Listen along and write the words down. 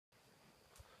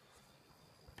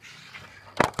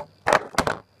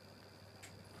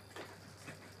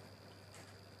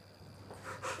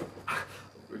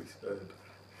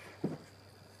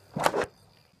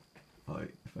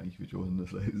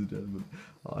Madness, ladies and gentlemen.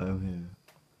 I am here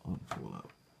on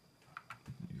Fallout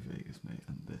New Vegas, mate,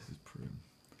 and this is Prim.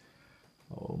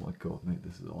 Oh my god, mate,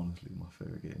 this is honestly my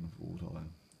favourite game of all time.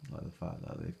 Like the fact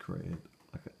that they've created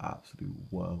like an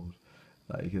absolute world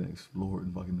that you can explore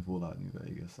in fucking Fallout New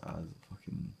Vegas as a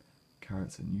fucking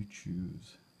character, and you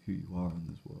choose who you are in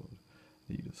this world,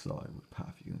 and you decide what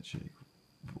path you're gonna take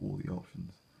with all the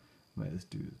options. Mate, this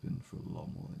dude has been through a lot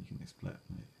more than you can expect,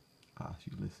 mate. Ask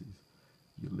Ulysses.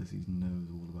 Ulysses knows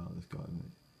all about this guy,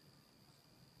 mate.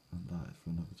 And that is for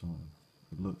another time.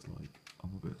 It looks like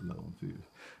I'm a bit low on food.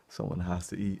 Someone has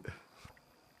to eat.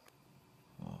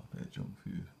 Oh, a bit of junk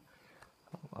food.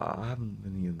 I haven't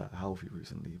been eating that healthy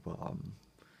recently, but I'm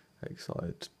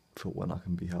excited for when I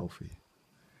can be healthy.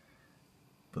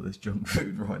 But this junk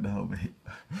food right now, mate.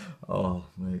 Oh,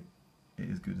 mate. It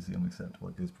is good to see I'm accepted by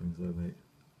Goodsprings though, mate.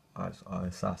 I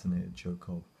assassinated Joe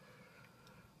Cobb.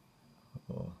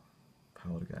 Oh,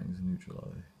 Powder Gang's neutral, are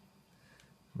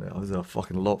they? Mate, I was in a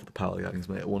fucking lot with the Powder Gangs,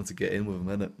 mate. I wanted to get in with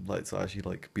them, innit? Like, to actually,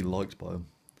 like, be liked by them.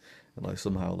 And, like,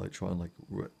 somehow, like, try and, like,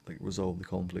 resolve the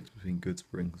conflict between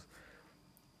Goodsprings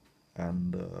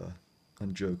and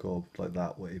Joe Cobb, like,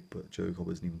 that way. But Joe Cobb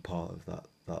isn't even part of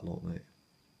that lot, mate.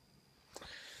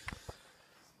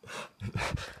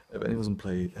 If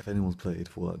anyone's played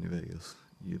Fallout New Vegas,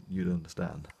 you'd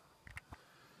understand.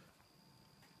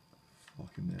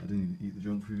 Fucking man, I didn't even eat the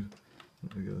junk food.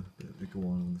 There we go, bit of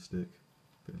iguana on the stick,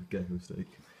 bit of gecko steak.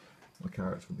 My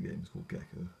character from the game is called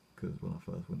Gecko, because when I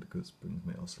first went to Goodsprings,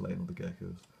 mate, I was slaying all the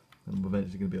geckos. And I'm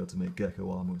eventually going to be able to make gecko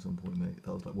armor at some point, mate.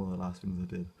 That was like one of the last things I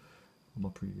did on my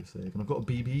previous save. And I've got a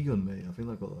BB gun, mate. I think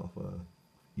I got that off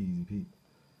Easy Pete.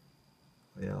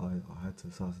 Yeah, I had to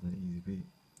assassinate Easy Pete.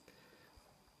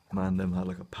 Man, them had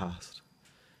like a past.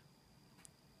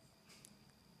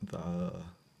 That,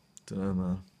 dunno,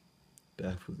 man.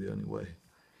 Death was the only way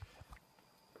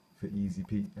for Easy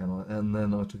Pete, and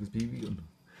then I took his BB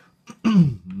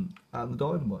gun and the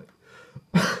dynamite.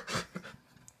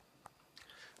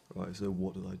 Right, so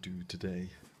what did I do today?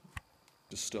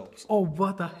 Just stops. Oh,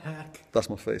 what the heck? That's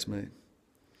my face, mate.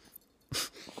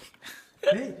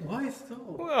 Hey, why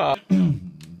so?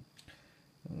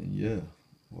 Yeah,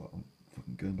 well, I'm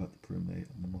fucking going back to Prim, mate.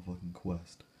 I'm on my fucking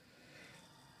quest.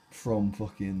 From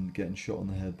fucking getting shot in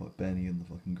the head by Benny and the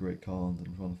fucking Great Khans, and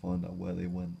I'm trying to find out where they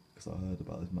went, because I heard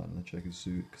about this man in a checkered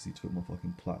suit, because he took my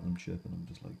fucking platinum chip, and I'm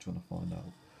just like trying to find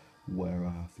out where I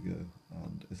have to go,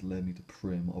 and it's led me to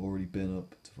Prim. I've already been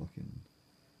up to fucking,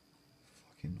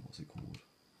 what's it called?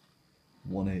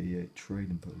 188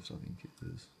 Trading Post, I think it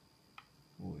is.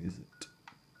 Or is it?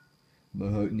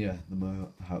 Yeah, the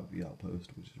Mojave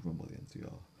Outpost, which is run by the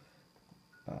NCR.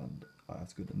 And I have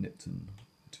to go to Nipton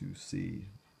to see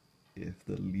if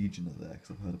the Legion are there,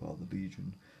 because I've heard about the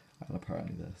Legion, and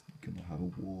apparently they're going to have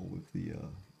a war with the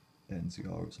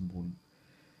NCR at some point.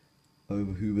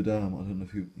 Over Hoover Dam, I don't know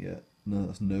if yeah, no,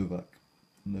 that's Novak.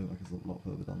 Novak is a lot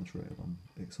further down the trail. I'm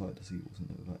excited to see what's in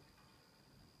Novak.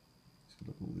 Just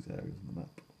look at all these areas on the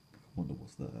map. I wonder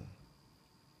what's there.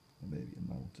 Maybe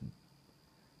a mountain.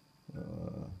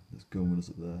 There's Gomoners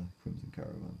up there, Crimson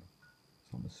Caravan.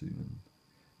 So I'm assuming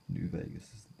New Vegas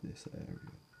is this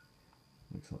area.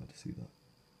 I'm excited to see that.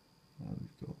 And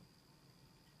we've got.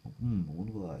 I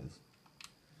wonder what that is.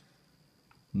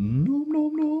 Nom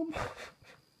nom nom!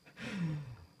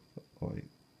 Alright,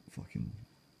 fucking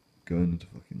going into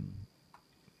fucking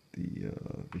the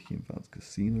Vicky and Vance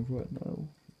Casino right now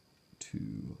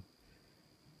to.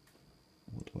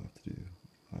 What do I have to do?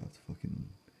 I have to fucking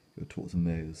go talk to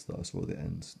mayors that I saw at the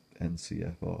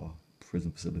NCFR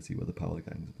prison facility where the Powder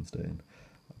Gangs have been staying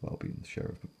about being the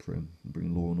sheriff of Prim and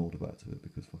bring law and order back to it,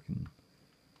 because fucking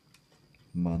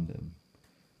Mandem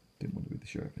didn't want to be the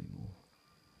sheriff anymore.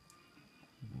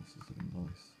 This is looking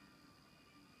nice.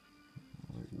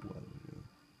 Alright, where do we go?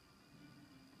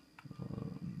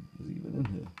 Is he even in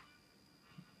here?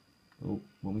 Oh,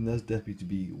 well, I mean, there's Deputy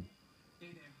Beagle.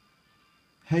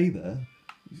 Hey there!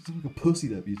 You sound like a pussy,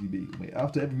 Deputy Beagle, mate.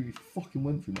 After everything you fucking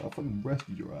went through, mate, I fucking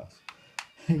rescued your ass.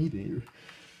 Hey there,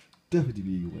 Deputy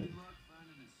Beagle, mate.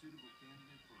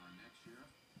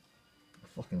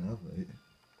 I fucking have, mate.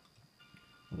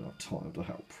 I don't have time to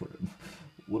help Prim.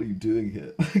 What are you doing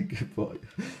here? Goodbye.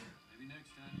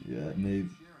 Yeah, maybe.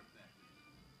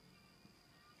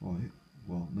 Right,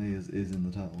 well, May is in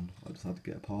the town. I just had to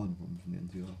get a pardon from the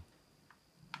NCR.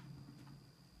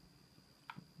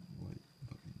 Right,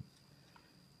 fucking.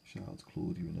 Shout out to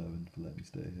Claudia and Owen for letting me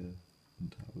stay here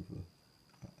and Tabitha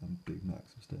and Big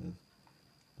Max upstairs.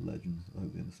 Legends. I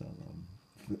hope they understand that I'm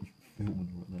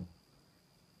filming right now.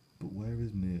 But where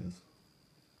is Mears?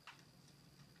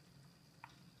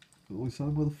 Oh, he's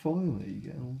standing by the fire, mate. You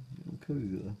getting all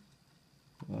cozy there.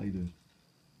 How you doing?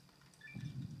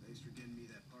 Thanks for getting me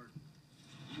that part.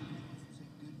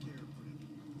 Take good care of Prim.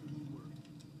 Good work.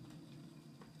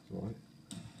 It's alright.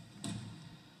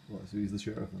 Right, so he's the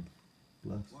sheriff then.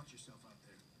 Bless. Watch yourself out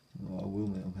there. Oh, I will,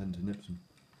 mate. I'm heading to Nipson.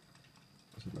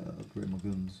 So better upgrade my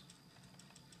guns.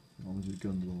 I'm gonna do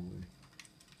guns all the way.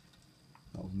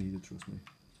 That was needed, trust me.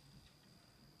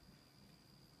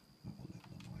 Oh, what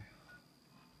level am I?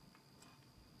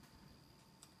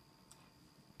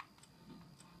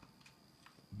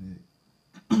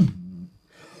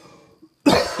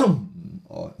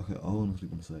 Oh, okay, I honestly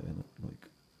want to say, innit, like,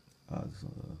 as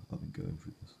I've been going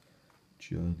through this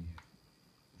journey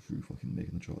through fucking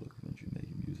making the child documentary,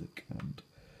 making music, and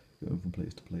going from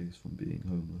place to place, from being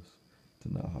homeless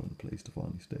to now having a place to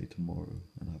finally stay tomorrow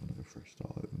and having like a fresh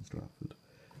start over in Stratford.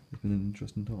 It's been an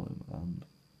interesting time, and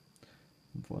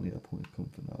I'm finally at a point of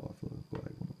comfort now. I feel like I've got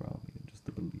everyone around me, and just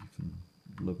the belief and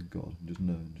love of God, and just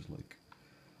knowing, just like,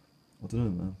 I don't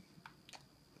know, man,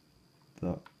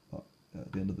 that at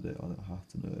the end of the day, I don't have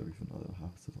to know everything. I don't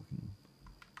have to fucking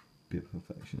be a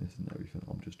perfectionist and everything.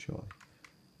 I'm just Chai,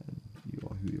 and you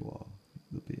are who you are,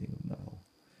 the being of now.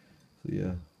 So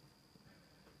yeah,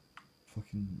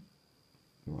 fucking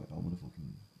right. I'm gonna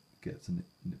fucking get to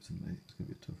Nipson, mate. It's gonna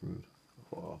be a tough road.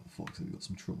 Oh, for fuck's sake, we got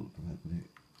some trouble up ahead,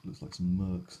 mate. Looks like some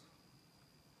mercs.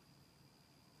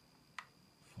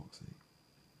 Fuck's sake.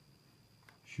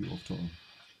 Shoot off time.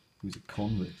 Who's a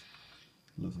convict?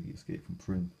 Looks like he escaped from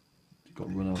Prim. He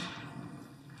got run out.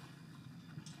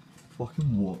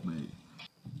 Fucking what, mate?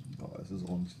 Oh, this is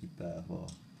honestly bare far.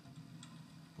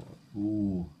 Right.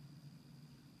 Ooh.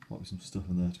 Might be some stuff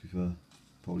in there, to be fair.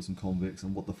 Probably some convicts,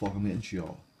 and what the fuck, I'm getting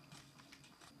shot.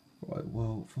 Right,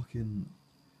 well, fucking...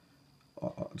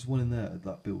 I just went in there at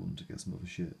that building to get some other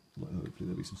shit. Like, hopefully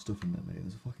there'll be some stuff in there, mate.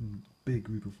 There's a fucking big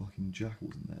group of fucking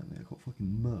jackals in there, mate. I got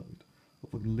fucking murdered.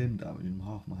 Got fucking limb damage and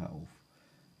half my health.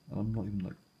 And I'm not even,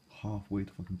 like, halfway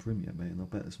to fucking Prim yet, mate. And I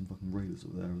bet there's some fucking raiders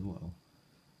over there as well.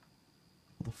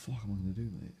 What the fuck am I gonna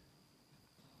do, mate?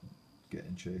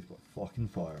 Getting chased by fucking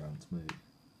fire ants, mate.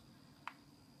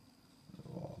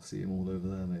 Oh, I see them all over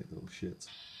there, mate, the little shits.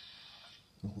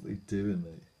 What are they doing,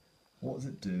 mate? What is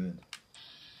it doing?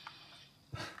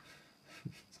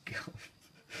 God.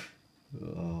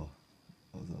 Oh,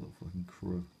 that was that little fucking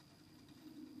crow.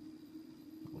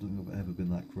 I don't think I've ever been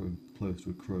that close to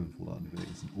a crow in Fallout New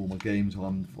Vegas in all my games.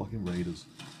 I'm fucking raiders.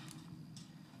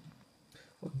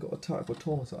 I got attacked by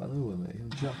Thomas out of nowhere, mate. Him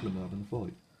and Jacqueline were having a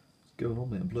fight. What's going on,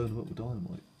 mate? I'm blowing him up with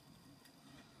dynamite.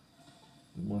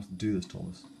 You might have to do this,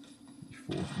 Thomas. You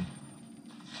forced me.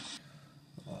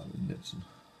 Oh, I'm in Nipson.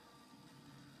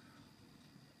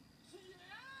 Yeah!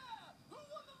 Who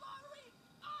won the lottery?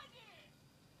 I did!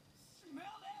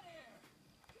 Smell that air!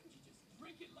 Couldn't you just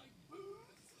drink it like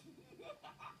booze?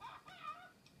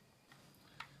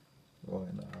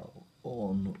 Right now,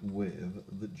 on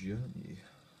with the journey.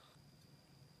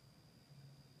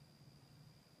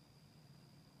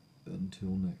 Until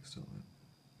next time.